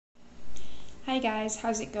Hi guys,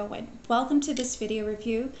 how's it going? Welcome to this video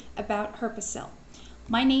review about Herpesyl.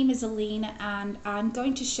 My name is Aline and I'm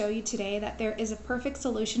going to show you today that there is a perfect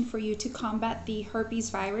solution for you to combat the herpes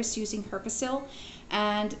virus using Herpesyl,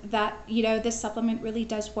 and that, this supplement really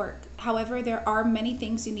does work. However, there are many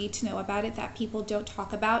things you need to know about it that people don't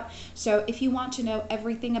talk about. So if you want to know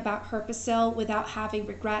everything about Herpesyl without having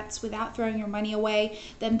regrets, without throwing your money away,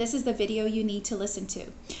 then this is the video you need to listen to.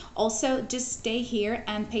 Also, just stay here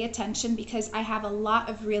and pay attention because I have a lot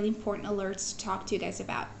of really important alerts to talk to you guys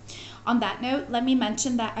about. On that note, let me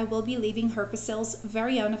mention that I will be leaving Herpesyl's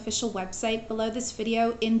very own official website below this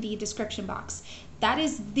video in the description box. That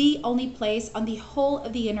is the only place on the whole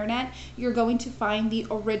of the internet you're going to find the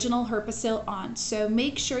original Herpesyl on. So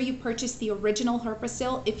make sure you purchase the original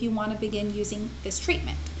Herpesyl if you want to begin using this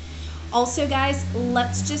treatment. Also guys,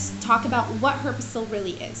 let's just talk about what Herpesyl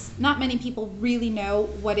really is. Not many people really know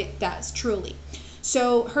what it does, truly.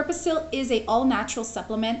 So Herpesyl is an all-natural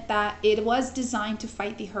supplement that it was designed to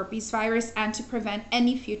fight the herpes virus and to prevent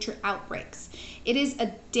any future outbreaks. It is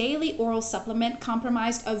a daily oral supplement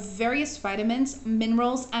comprised of various vitamins,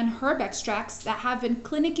 minerals, and herb extracts that have been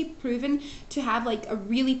clinically proven to have a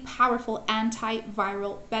really powerful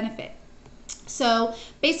antiviral benefit. So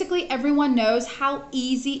basically everyone knows how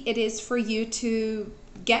easy it is for you to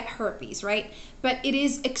get herpes, right? But it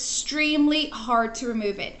is extremely hard to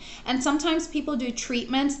remove it. And sometimes people do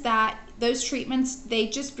treatments they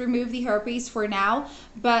just remove the herpes for now,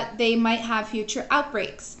 but they might have future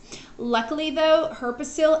outbreaks. Luckily though,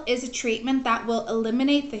 Herpesyl is a treatment that will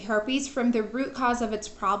eliminate the herpes from the root cause of its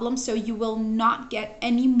problem, so you will not get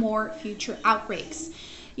any more future outbreaks.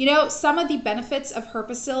 Some of the benefits of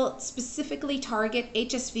Herpesyl specifically target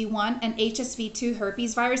HSV-1 and HSV-2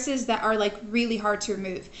 herpes viruses that are really hard to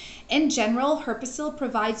remove. In general, Herpesyl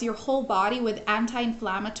provides your whole body with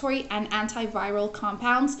anti-inflammatory and antiviral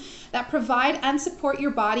compounds that provide and support your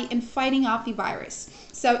body in fighting off the virus.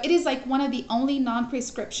 So it is one of the only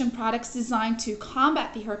non-prescription products designed to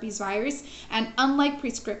combat the herpes virus, and unlike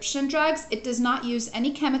prescription drugs, it does not use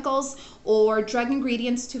any chemicals or drug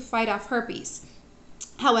ingredients to fight off herpes.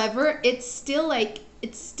 However, it's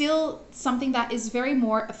still something that is very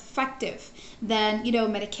more effective than,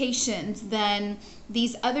 medications, than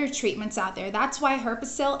these other treatments out there. That's why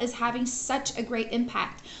Herpesyl is having such a great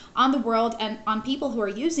impact on the world and on people who are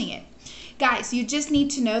using it. Guys, you just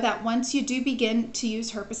need to know that once you do begin to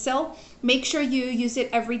use Herpesyl, make sure you use it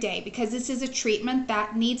every day, because this is a treatment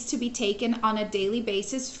that needs to be taken on a daily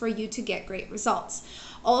basis for you to get great results.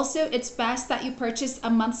 Also, it's best that you purchase a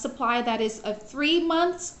month's supply that is of 3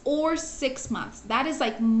 months or 6 months. That is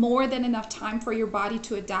more than enough time for your body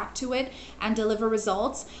to adapt to it and deliver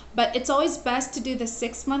results. But it's always best to do the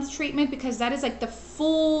 6-month treatment, because that is the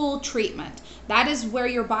full treatment. That is where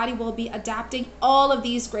your body will be adapting all of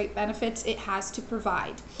these great benefits it has to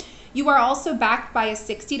provide. You are also backed by a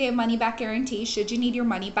 60-day money-back guarantee should you need your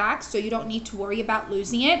money back, so you don't need to worry about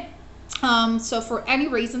losing it. So for any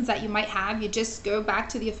reasons that you might have, you just go back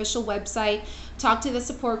to the official website, talk to the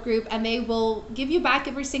support group, and they will give you back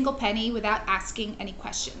every single penny without asking any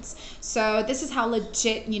questions. So this is how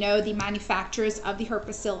legit, the manufacturers of the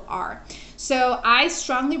Herpesyl are. So I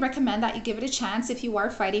strongly recommend that you give it a chance if you are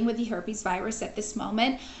fighting with the herpes virus at this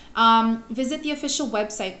moment. Visit the official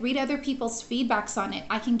website, read other people's feedbacks on it.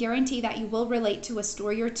 I can guarantee that you will relate to a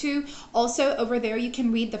story or two. Also, over there you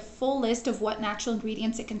can read the full list of what natural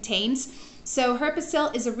ingredients it contains. So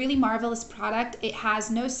Herpesyl is a really marvelous product. It has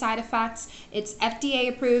no side effects. It's FDA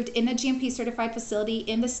approved in a GMP certified facility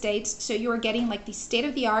in the States. So you are getting the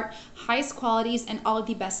state-of-the-art, highest qualities, and all of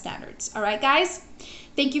the best standards. All right, guys?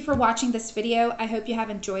 Thank you for watching this video. I hope you have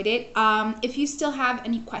enjoyed it. If you still have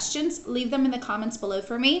any questions, leave them in the comments below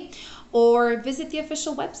for me, or visit the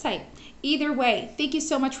official website. Either way, thank you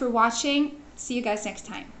so much for watching. See you guys next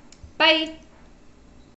time. Bye.